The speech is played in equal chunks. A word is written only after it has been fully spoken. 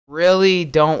Really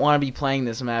don't want to be playing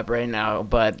this map right now,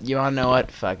 but you wanna know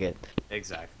what? Fuck it.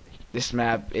 Exactly. This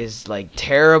map is like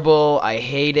terrible. I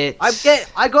hate it.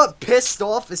 I got pissed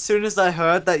off as soon as I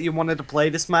heard that you wanted to play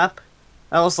this map.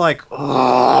 I was like,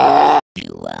 oh.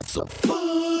 You asshole.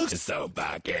 So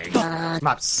fucking. This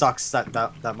map sucks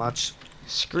that much.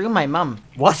 Screw my mum.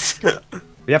 What?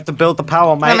 We have to build the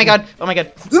power, mate. Oh my god. Oh my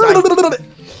god.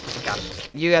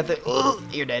 You got the.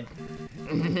 You're dead.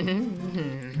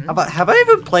 Have I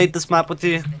even played this map with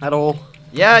you at all?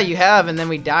 Yeah, you have, and then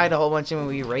we died a whole bunch when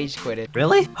we rage quitted.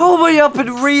 Really? Hurry up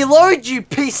and reload, you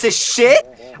piece of shit!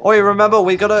 Oh, yeah, remember,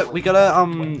 we gotta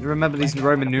remember these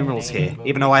Roman numerals here,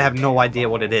 even though I have no idea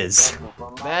what it is.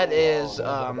 That is,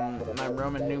 my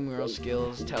Roman numeral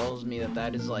skills tells me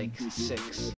that is like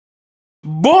 6.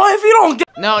 Boy, if you don't get—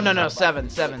 No, 7.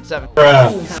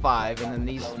 5, and then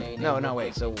these, no,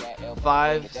 wait, so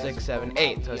 5, 6, 7,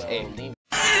 8, so it's 8.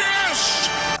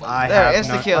 There,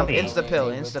 insta-kill, insta-pill,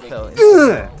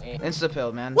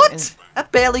 insta-pill, man. What?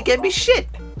 That barely gave me shit.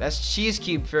 That's cheese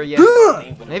cube for you.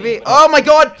 Maybe. Oh my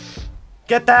god!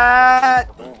 Get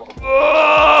that!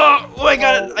 Oh, I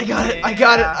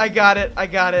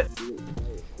got it.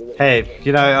 Hey,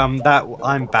 you know, that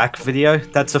I'm back video,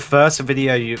 that's the first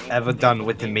video you've ever done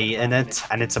with me in it,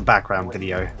 and it's a background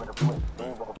video.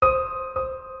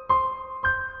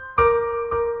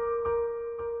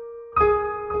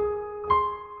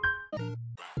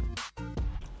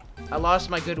 I lost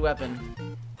my good weapon.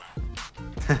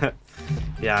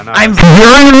 Yeah, I know. I'm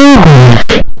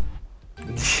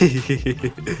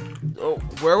Oh,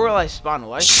 where will I spawn?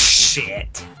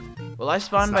 Shit. Will I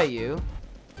spawn by you?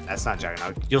 That's not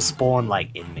joking. You'll spawn like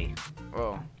in me.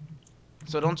 Oh.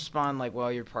 So don't spawn like while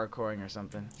you're parkouring or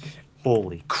something.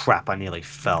 Holy crap, I nearly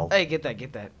fell. Hey, get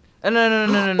that. Oh,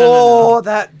 no. Oh,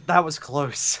 that was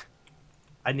close.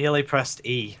 I nearly pressed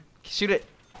E. Shoot it.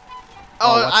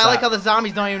 Oh, I like that? how the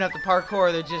zombies don't even have to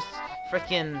parkour, they're just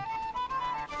freaking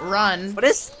run. What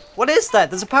is that?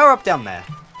 There's a power-up down there.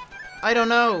 I don't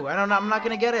know, I'm not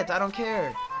gonna get it, I don't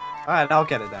care. Alright, I'll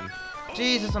get it then.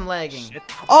 Jesus, I'm lagging. Shit.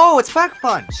 Oh, it's Pack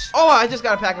Punch! Oh, I just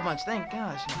got a pack a punch, thank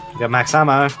gosh. You got max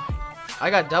ammo. I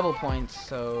got double points,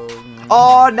 so...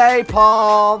 Oh,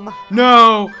 napalm!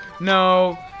 No,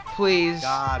 please.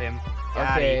 Got him.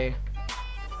 Okay.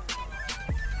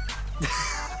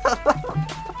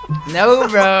 No,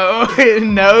 bro.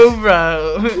 No,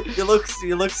 bro. You look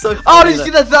so funny. Oh, did you see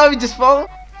that zombie just fall?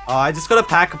 Oh, I just got a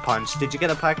pack a punch. Did you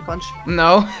get a pack a punch?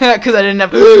 No, because I didn't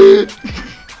have.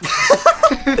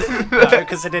 No,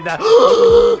 because I didn't have.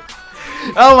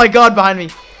 Oh my god, behind me.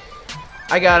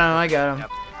 I got him.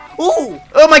 Yep. Ooh!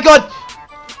 Oh my god.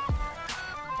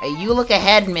 Hey, you look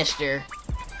ahead, mister.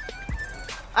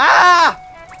 Ah!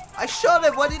 I shot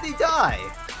him. Why did he die?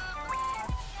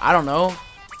 I don't know.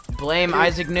 Blame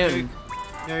Isaac Newton.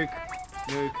 Nuke.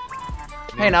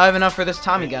 Hey, now I have enough for this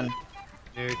Tommy gun.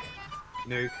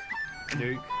 Nuke.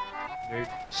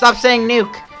 Stop saying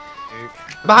nuke.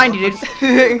 Behind you,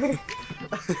 dude.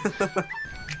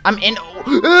 I'm in. Oh,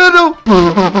 no.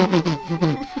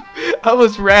 I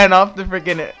almost ran off the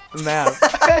freaking map.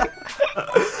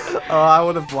 Oh, I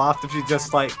would have laughed if you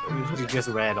just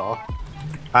ran off.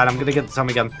 Alright, I'm gonna get the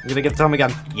Tommy gun.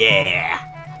 Yeah!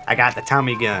 I got the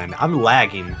Tommy gun. I'm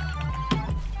lagging.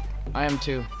 I am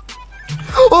too.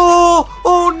 Oh!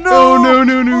 Oh no! No!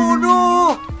 Oh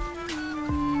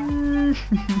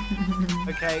no!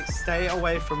 Okay, stay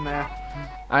away from there.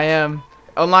 I am.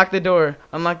 Unlock the door.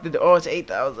 Oh, it's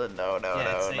 8,000. No.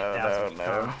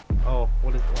 Oh,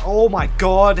 what is? Oh my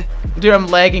god! Dude, I'm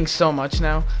lagging so much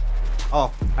now.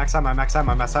 Oh, max ammo.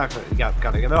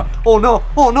 Got it. Oh no!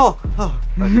 Oh.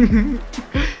 Okay.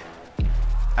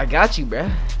 I got you,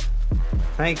 bruh.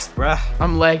 Thanks, bruh.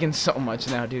 I'm lagging so much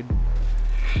now, dude.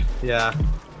 Yeah.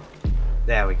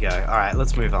 There we go. Alright,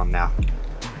 let's move on now.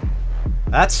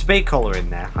 That's speed collar in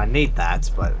there. I need that,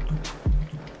 but...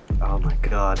 Oh my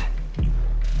god.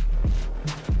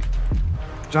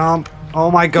 Jump!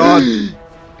 Oh my god!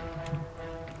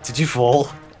 Did you fall?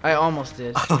 I almost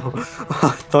did. Oh,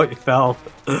 I thought you fell.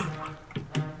 No.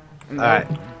 Alright.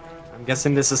 I'm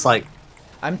guessing this is like...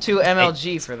 I'm too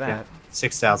MLG for that. Yeah,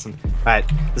 6,000. Alright,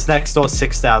 this next door is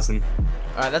 6,000.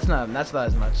 Alright, that's not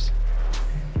as much.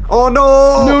 Oh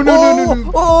no!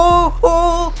 No.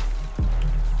 Oh!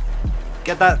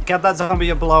 Get that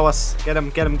zombie below us. Get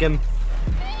him.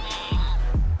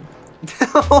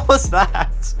 What was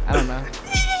that? I don't know.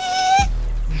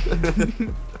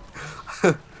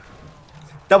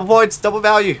 Double points, double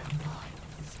value.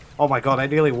 Oh my god, I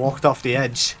nearly walked off the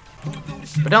edge.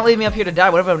 But don't leave me up here to die.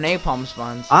 What about napalm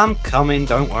spawns? I'm coming,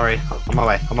 don't worry. I'm on my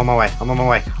way, I'm on my way, I'm on my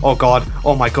way. Oh god,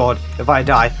 oh my god, if I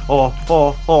die. Oh.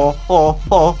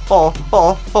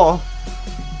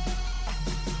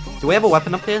 Do we have a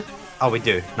weapon up here? Oh, we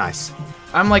do. Nice.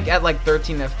 I'm like at like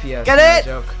 13 FPS. Get no it!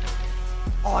 joke.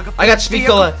 Oh, I got speed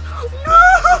cola. No!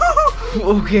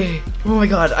 Okay. Oh my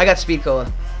god, I got speed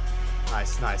cola.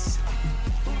 Nice.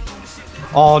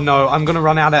 Oh no, I'm gonna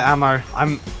run out of ammo.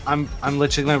 I'm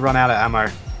literally gonna run out of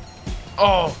ammo.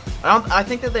 Oh, I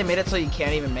think that they made it so you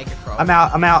can't even make it cross. I'm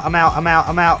out.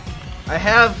 I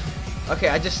have. Okay,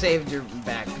 I just saved your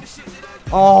back.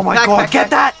 Oh my god, get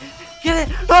that! Get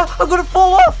it! Oh, I'm gonna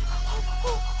fall off!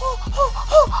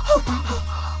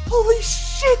 Holy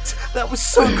shit! That was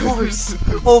so close!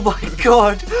 Oh my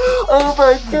god! Oh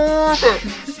my god!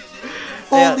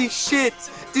 Holy shit!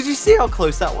 Did you see how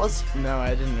close that was? No,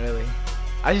 I didn't really.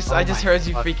 I just heard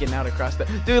you freaking out across the.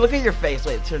 Dude, look at your face.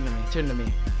 Wait, turn to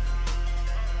me.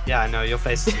 Yeah, I know, your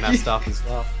face is messed up as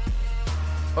well.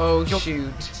 Oh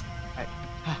shoot.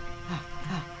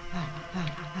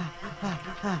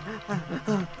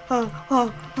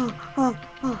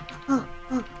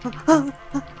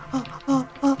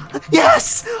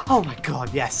 Yes! Oh my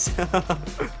god, yes!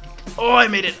 Oh, I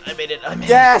made it!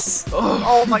 Yes! Oh,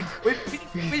 Oh my,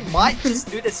 we might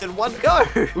just do this in one go!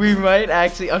 we might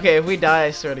actually. Okay, if we die,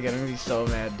 I swear to God, I'm gonna be so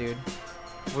mad, dude.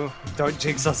 Well, don't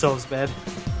jinx ourselves, man.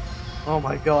 Oh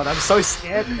my god, I'm so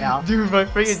scared now. Dude, my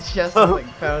freaking chest is like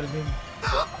pounding.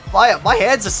 My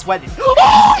hands are sweating.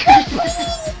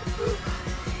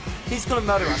 He's gonna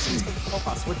murder us. He's gonna kill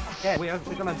us. We're dead. We're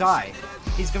gonna die.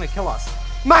 He's gonna kill us.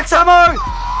 Max ammo!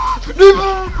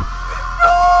 No!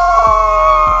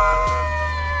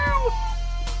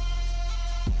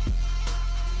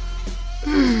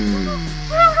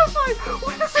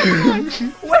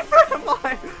 Where am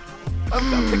I? I'm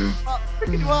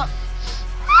picking you up.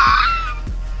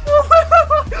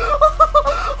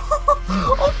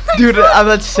 Dude, I'm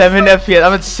at 7 FPS.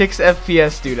 I'm at 6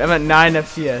 FPS, dude. I'm at 9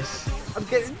 FPS. I'm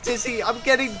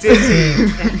getting dizzy.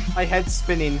 My head's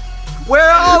spinning. Where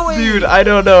are we? Dude, I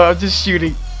don't know. I'm just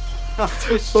shooting.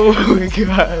 Oh my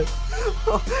god.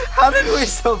 How did we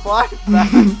survive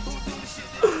that?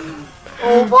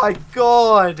 Oh my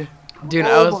god. Dude,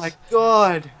 oh my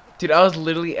god. Dude, I was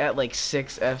literally at like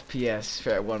 6 FPS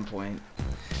at one point.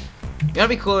 You know, it'd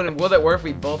be cool, and will it work if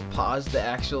we both pause the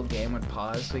actual game would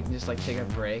pause so we can just like take a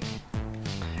break?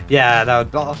 Yeah,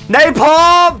 that would.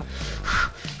 Napalm!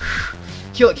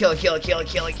 Kill it.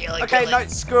 Okay, no,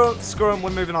 screw him.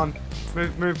 We're moving on.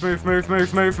 Move.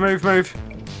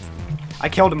 I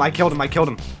killed him.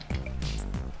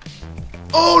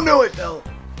 Oh no, it fell.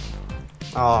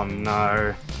 Oh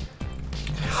no.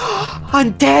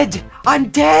 I'm dead.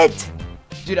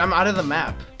 Dude, I'm out of the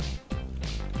map.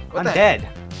 I'm dead.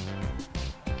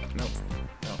 Nope.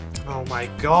 Oh my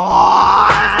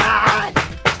god!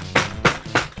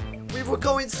 We were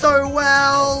going so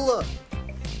well!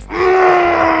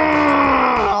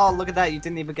 Oh, look at that. You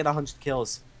didn't even get 100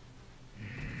 kills.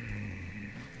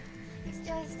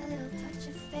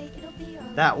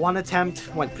 That one attempt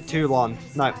went for too long.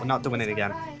 No, we're not doing it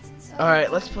again.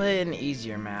 Alright, let's play an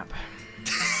easier map.